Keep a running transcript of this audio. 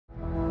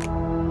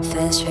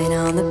fell straight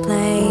on the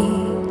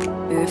plane.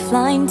 We were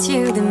flying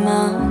to the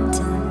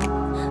mountain,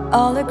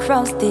 all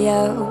across the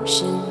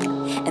ocean,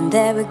 and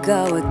there we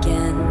go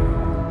again.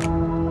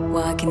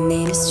 Walking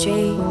in the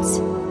streets,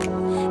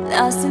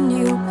 lost in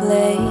new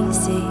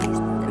places,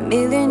 a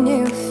million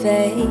new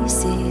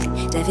faces,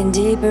 diving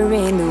deeper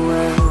in the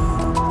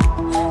world,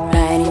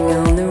 riding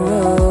on the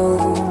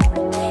road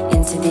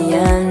into the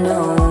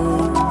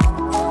unknown,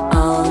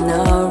 all on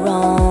our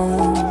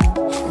own,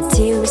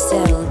 until we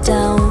settle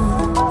down,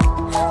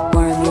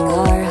 warming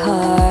our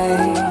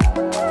heart,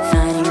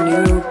 finding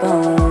new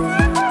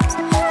bones,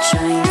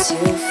 trying to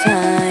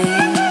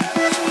find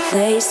a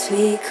place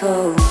we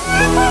call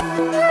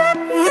home.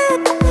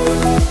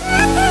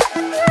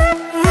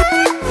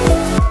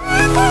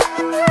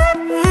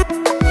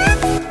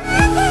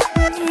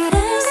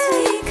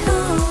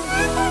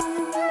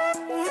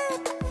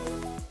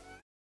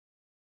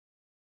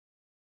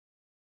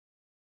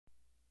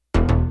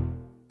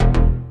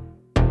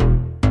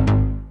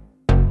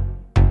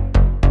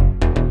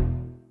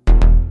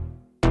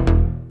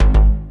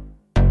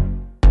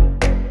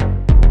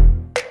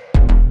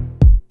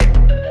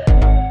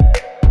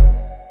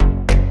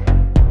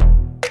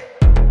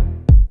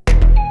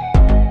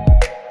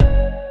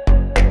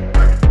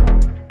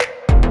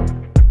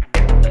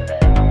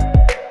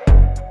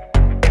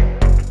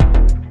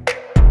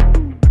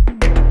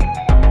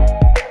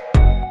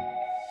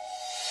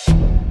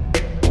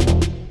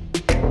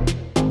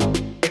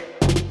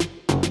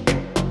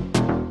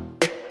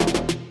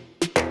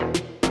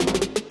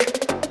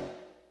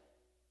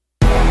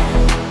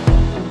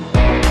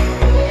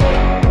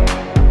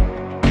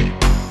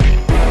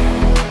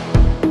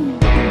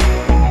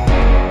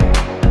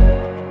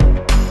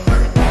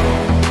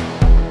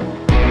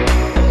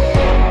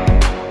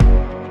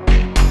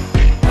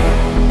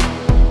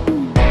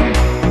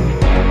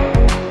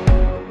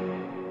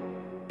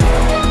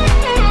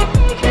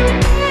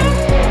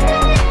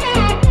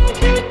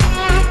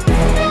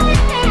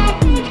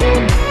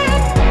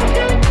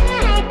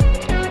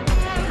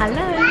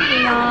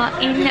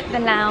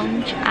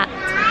 Lounge at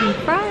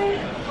Heathrow.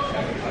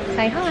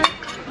 Say hi.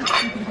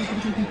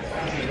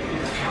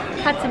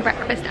 Had some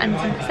breakfast and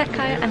some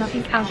Prosecco, and I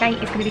think our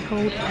gate is going to be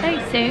called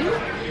very soon.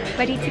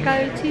 Ready to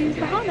go to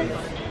Bahamas.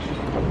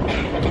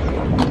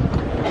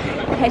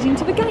 Heading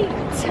to the gate.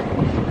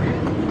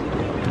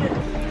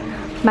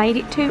 Made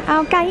it to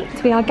our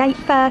gate. We are gate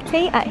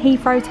 30 at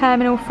Heathrow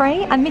Terminal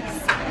 3, and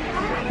this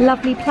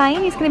lovely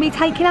plane is going to be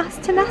taking us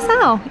to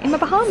Nassau in the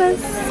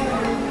Bahamas.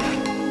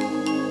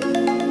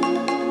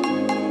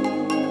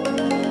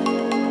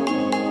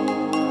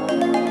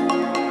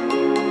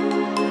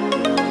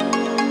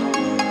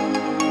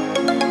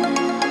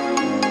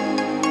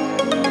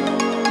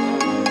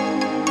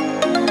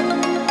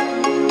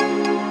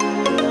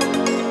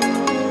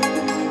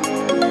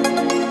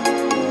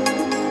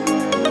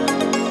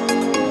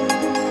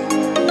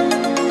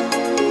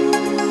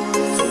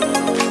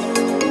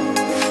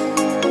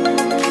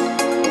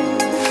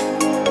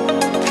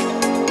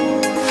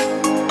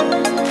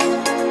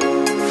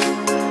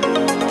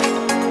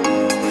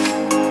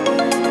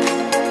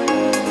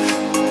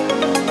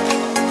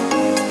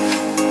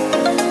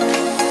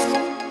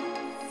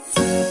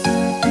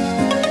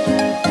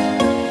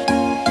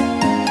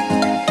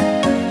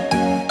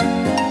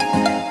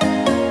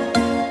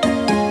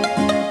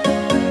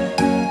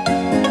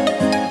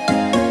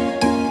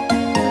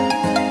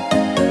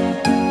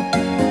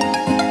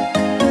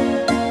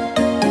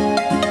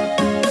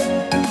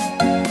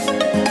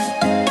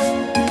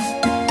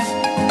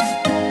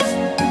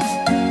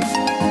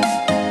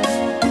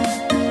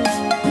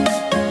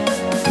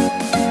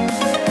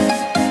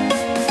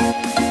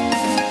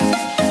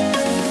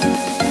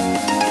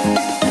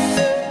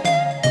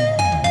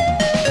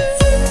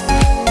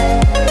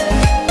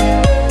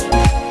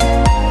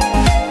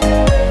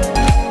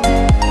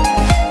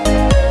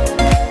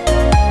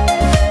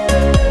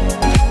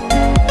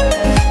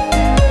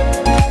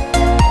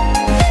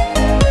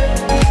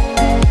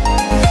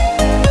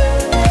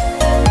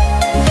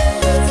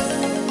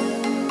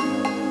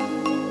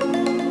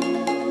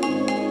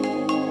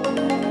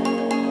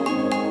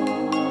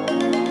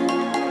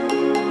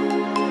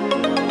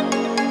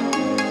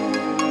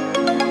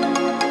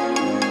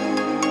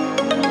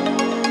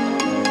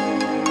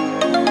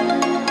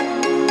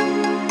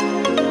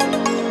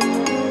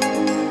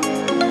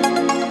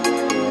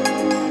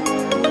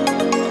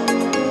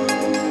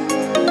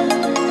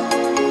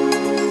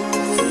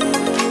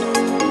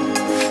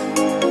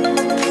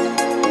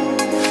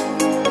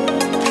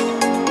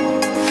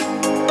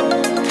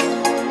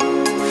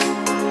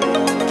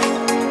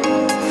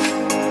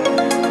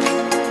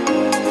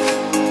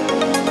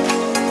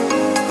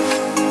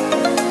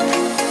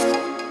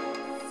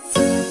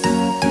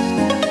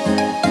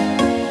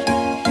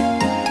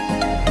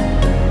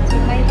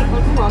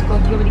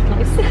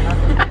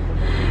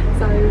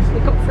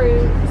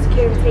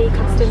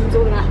 customs,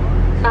 all of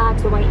that.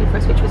 Bags were waiting for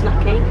us, which was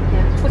lucky.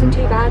 Yeah. Wasn't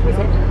too bad, was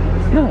it?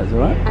 No, it's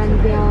alright.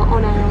 And we are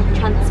on our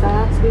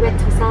transfer, so we went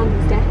to the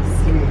Sandals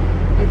desk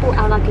They brought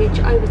our luggage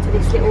over to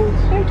this little,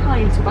 very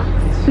tiny little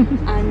bus,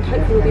 and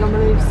hopefully we'll be on the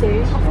move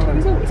soon off to a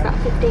resort. It's about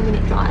a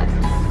 15-minute drive.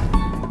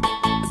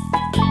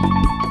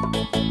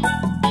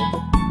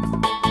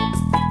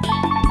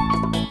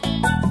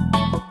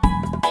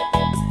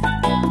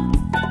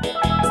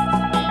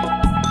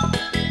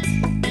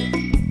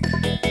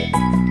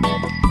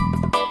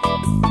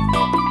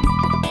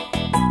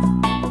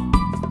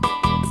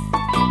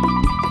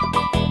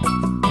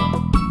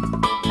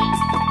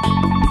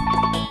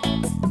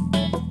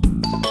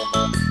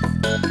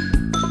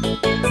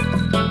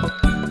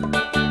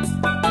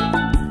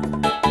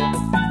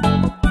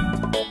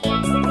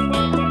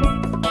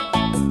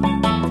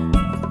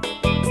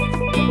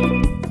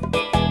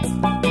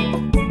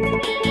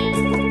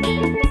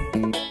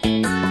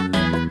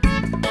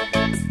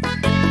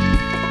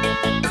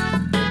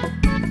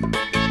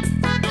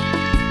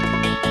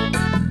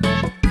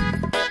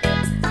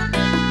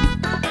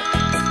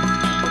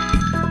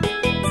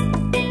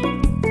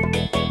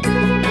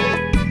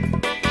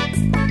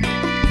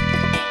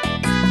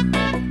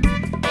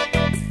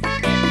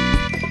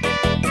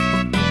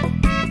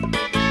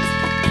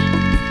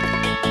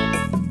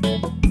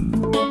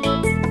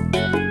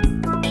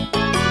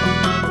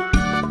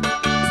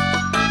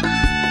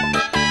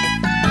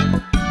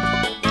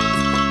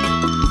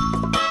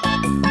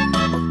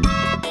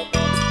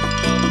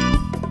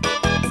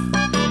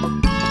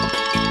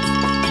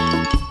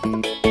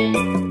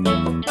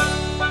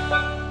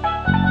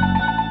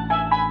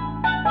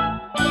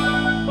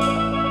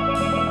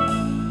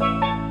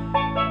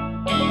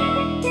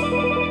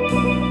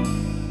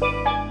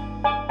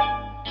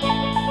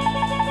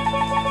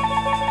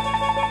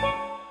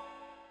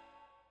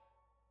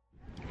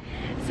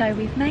 So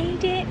we've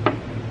made it.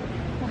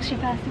 What's your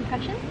first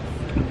impression?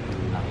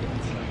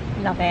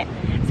 Love it.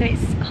 So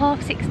it's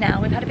 6:30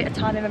 now. We've had a bit of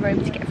time in the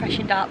room to get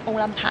freshened up, all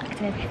unpacked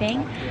and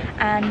everything,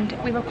 and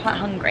we were quite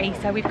hungry,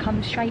 so we've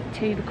come straight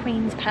to the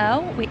Queen's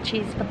Pearl, which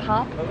is the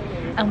pub,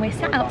 and we're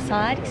sat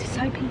outside. It's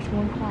so peaceful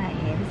and quiet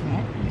here, isn't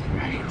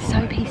it?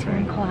 So peaceful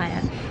and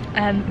quiet.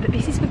 But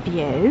this is the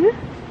view.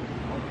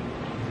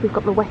 We've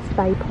got the West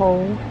Bay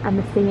pool and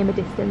the sea in the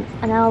distance,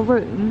 and our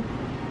room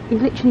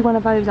is literally one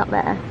of those up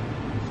there.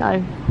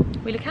 So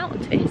we look out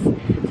onto this.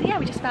 So yeah,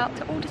 we're just about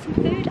to order some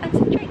food and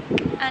some drink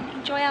and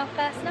enjoy our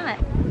first night.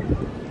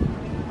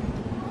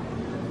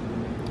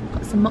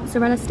 Got some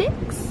mozzarella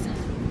sticks.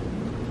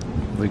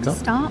 We got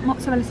Start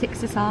mozzarella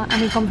sticks to start,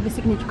 and we've gone for the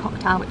signature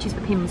cocktail, which is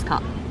the Pim's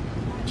Cup,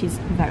 which is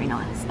very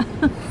nice.